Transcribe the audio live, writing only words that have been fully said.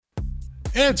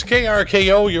It's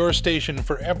KRKO, your station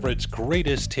for Everett's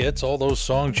greatest hits. All those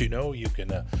songs you know you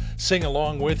can sing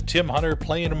along with. Tim Hunter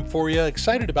playing them for you.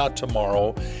 Excited about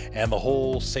tomorrow and the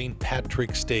whole St.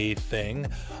 Patrick's Day thing.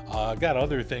 Got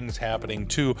other things happening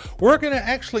too. We're going to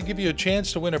actually give you a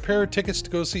chance to win a pair of tickets to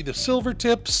go see the Silver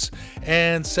Tips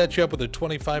and set you up with a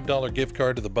 $25 gift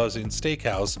card to the Buzzing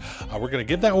Steakhouse. We're going to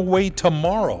give that away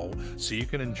tomorrow so you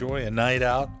can enjoy a night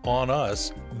out on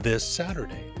us this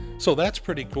Saturday. So that's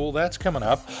pretty cool. That's coming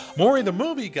up. Maury the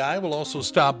Movie Guy will also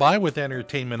stop by with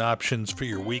entertainment options for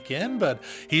your weekend, but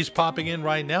he's popping in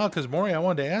right now because, Maury, I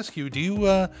wanted to ask you,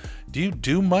 do you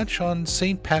do much on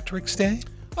St. Patrick's Day?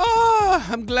 Oh,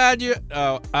 I'm glad you...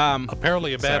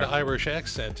 Apparently a bad Irish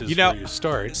accent is where you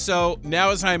start. So now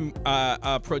as I'm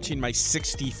approaching my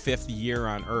 65th year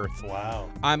on Earth, wow,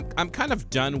 I'm kind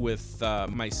of done with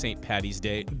my St. Patty's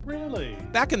Day. Really?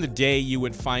 Back in the day, you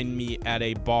would find me at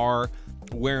a bar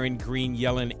wearing green,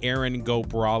 yelling "Aaron go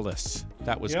braless."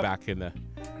 That was back in the.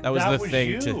 That was the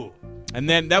thing. And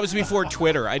then that was before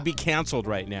Twitter. I'd be canceled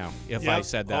right now if I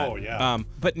said that. Oh yeah.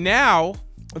 But now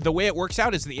the way it works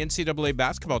out is the NCAA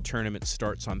basketball tournament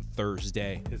starts on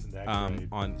Thursday. Isn't that great?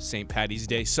 On St. Patty's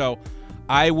Day. So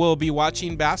I will be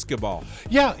watching basketball.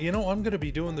 Yeah, I'm going to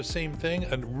be doing the same thing.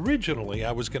 And originally,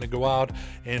 I was going to go out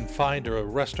and find a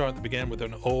restaurant that began with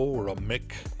an O or a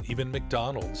Mick, even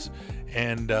McDonald's,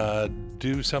 and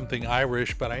do something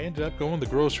Irish. But I ended up going to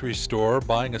the grocery store,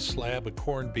 buying a slab of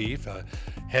corned beef, a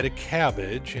head of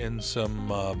cabbage, and some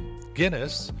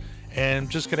Guinness, and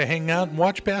just going to hang out and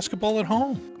watch basketball at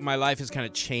home. My life has kind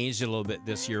of changed a little bit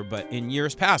this year, but in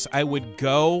years past, I would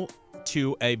go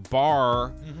to a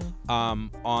bar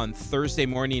on Thursday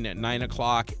morning at 9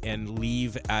 o'clock and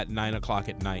leave at 9 o'clock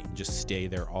at night and just stay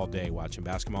there all day watching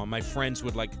basketball. And my friends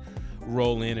would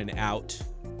roll in and out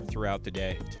throughout the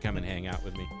day to come and hang out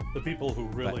with me. The people who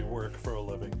really work for a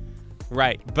living.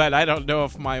 Right, but I don't know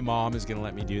if my mom is going to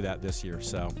let me do that this year,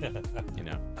 so,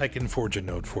 I can forge a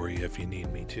note for you if you need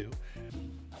me to.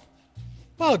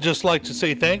 Well, I'd just like to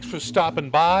say thanks for stopping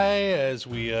by as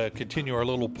we continue our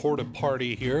little porta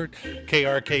party here at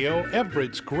KRKO,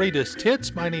 Everett's greatest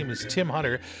hits. My name is Tim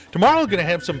Hunter. Tomorrow we're going to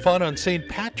have some fun on St.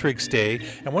 Patrick's Day.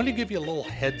 I want to give you a little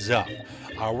heads up.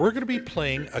 We're going to be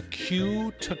playing a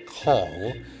cue to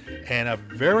call, and a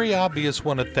very obvious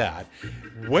one at that.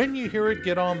 When you hear it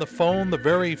get on the phone, the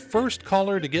very first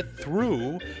caller to get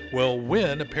through will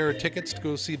win a pair of tickets to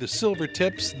go see the Silver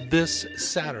Tips this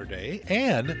Saturday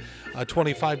and a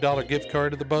 $25 gift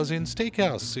card to the Buzzing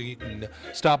Steakhouse. So you can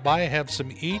stop by, have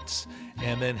some eats,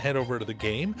 and then head over to the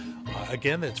game.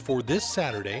 Again, that's for this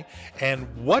Saturday. And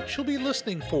what you'll be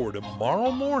listening for tomorrow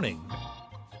morning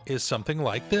is something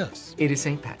like this. It is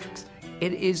St. Patrick's Day.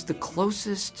 It is the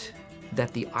closest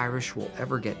that the Irish will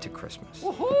ever get to Christmas.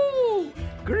 Woohoo!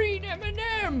 Green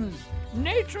M&Ms!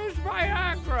 Nature's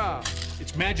Viagra!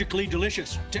 It's magically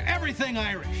delicious to everything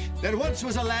Irish. There once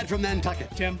was a lad from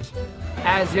Nantucket. Tim?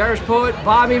 As the Irish poet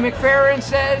Bobby McFerrin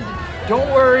said,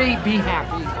 don't worry, be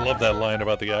happy. I love that line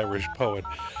about the Irish poet.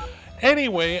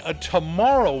 Anyway,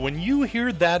 tomorrow, when you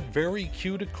hear that very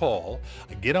cue to call,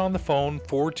 get on the phone,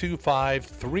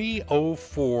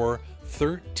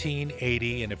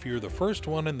 425-304-1380. And if you're the first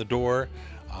one in the door,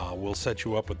 we'll set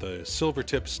you up with the Silver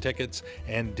Tips tickets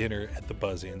and dinner at the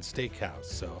Buzzing Steakhouse.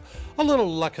 So a little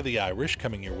luck of the Irish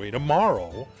coming your way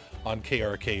tomorrow on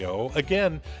KRKO.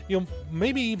 Again,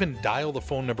 maybe even dial the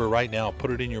phone number right now.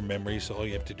 Put it in your memory, so all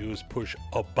you have to do is push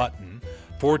a button.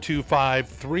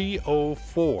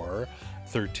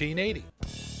 425-304-1380.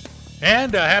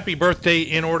 And a happy birthday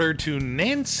in order to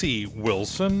Nancy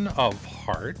Wilson of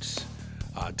Hearts.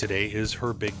 Today is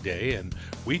her big day, and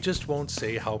we just won't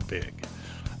say how big.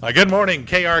 Good morning,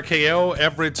 KRKO,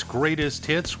 Everett's greatest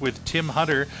hits with Tim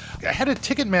Hunter. I had a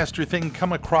Ticketmaster thing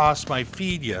come across my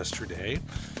feed yesterday,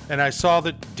 and I saw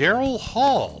that Daryl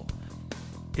Hall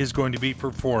is going to be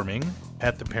performing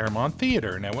at the Paramount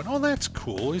Theater. And I went, oh, that's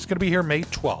cool. He's going to be here May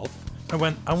 12th. I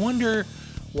went, I wonder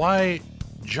why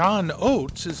John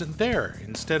Oates isn't there.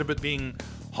 Instead of it being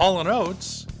Hall &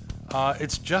 Oates,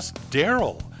 it's just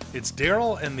Daryl. It's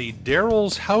Daryl and the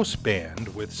Daryl's House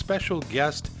Band with special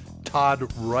guest Todd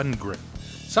Rundgren.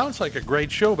 Sounds like a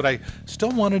great show, but I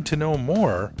still wanted to know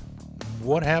more.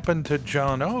 What happened to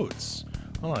John Oates?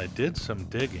 Well, I did some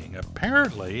digging.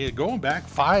 Apparently, going back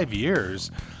 5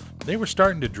 years, they were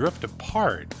starting to drift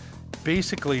apart.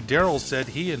 Basically, Daryl said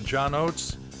he and John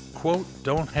Oates, quote,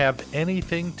 don't have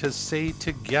anything to say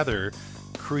together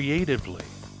creatively.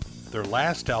 Their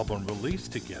last album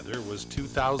released together was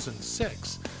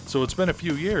 2006, so it's been a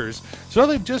few years. So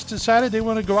they've just decided they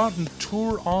want to go out and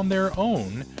tour on their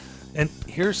own. And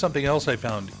here's something else I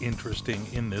found interesting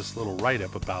in this little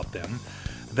write-up about them,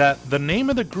 that the name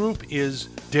of the group is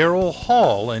Daryl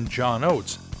Hall and John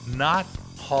Oates, not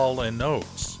Hall and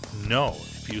Oates. No,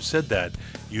 if you said that,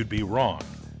 you'd be wrong.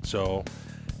 So,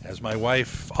 as my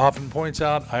wife often points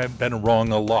out, I've been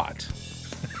wrong a lot.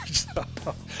 So,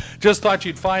 just thought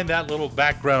you'd find that little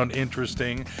background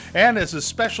interesting. And as a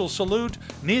special salute,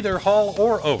 neither Hall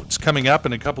or Oates coming up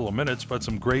in a couple of minutes, but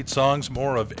some great songs,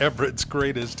 more of Everett's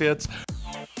greatest hits.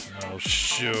 I'll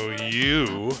show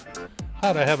you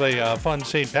how to have a fun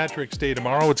St. Patrick's Day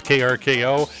tomorrow. It's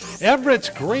KRKO, Everett's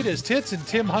greatest hits, and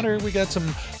Tim Hunter. We got some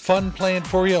fun planned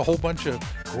for you, a whole bunch of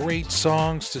great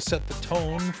songs to set the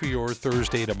tone for your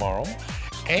Thursday tomorrow.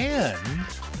 And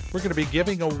we're going to be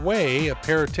giving away a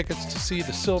pair of tickets to see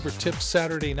the Silver Tips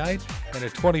Saturday night and a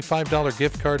 $25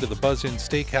 gift card to the Buzz Inn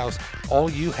Steakhouse.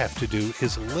 All you have to do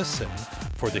is listen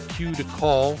for the cue to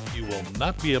call. You will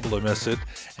not be able to miss it.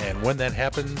 And when that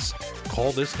happens,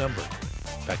 call this number.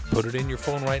 In fact, put it in your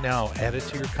phone right now. Add it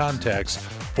to your contacts.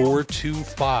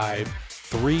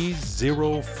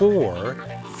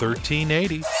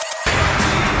 425-304-1380.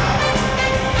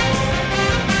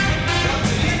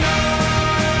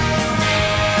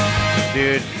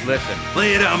 Dude, listen.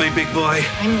 Lay it on me, big boy.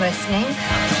 I'm listening.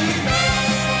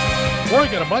 Well, I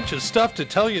got a bunch of stuff to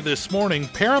tell you this morning.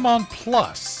 Paramount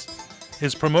Plus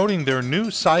is promoting their new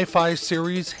sci-fi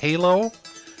series, Halo.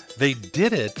 They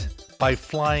did it by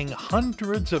flying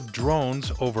hundreds of drones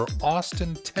over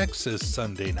Austin, Texas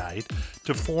Sunday night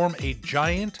to form a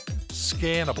giant,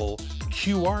 scannable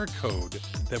QR code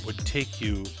that would take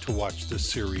you to watch the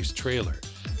series trailer.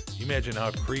 Imagine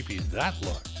how creepy that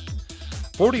looked.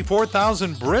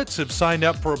 44,000 Brits have signed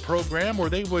up for a program where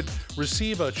they would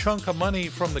receive a chunk of money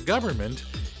from the government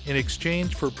in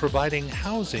exchange for providing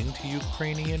housing to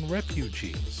Ukrainian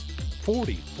refugees.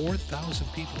 44,000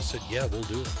 people said, yeah, we'll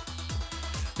do it.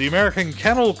 The American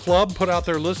Kennel Club put out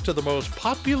their list of the most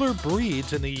popular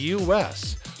breeds in the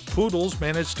U.S. Poodles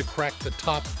managed to crack the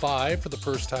top 5 for the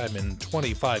first time in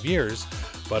 25 years,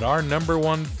 but our number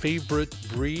one favorite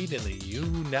breed in the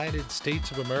United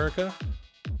States of America?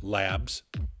 Labs,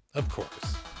 of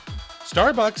course.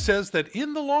 Starbucks says that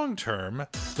in the long term,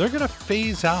 they're going to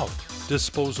phase out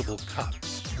disposable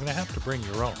cups. You're going to have to bring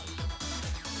your own.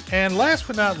 And last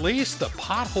but not least, the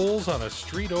potholes on a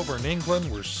street over in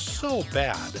England were so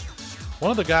bad.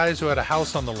 One of the guys who had a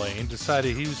house on the lane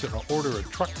decided he was going to order a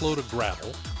truckload of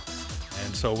gravel.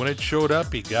 And so when it showed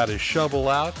up, he got his shovel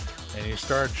out and he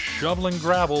started shoveling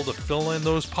gravel to fill in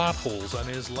those potholes on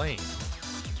his lane.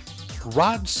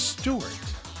 Rod Stewart,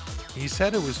 he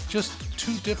said it was just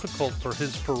too difficult for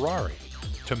his Ferrari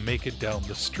to make it down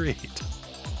the street.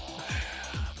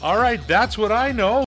 All right, that's what I know.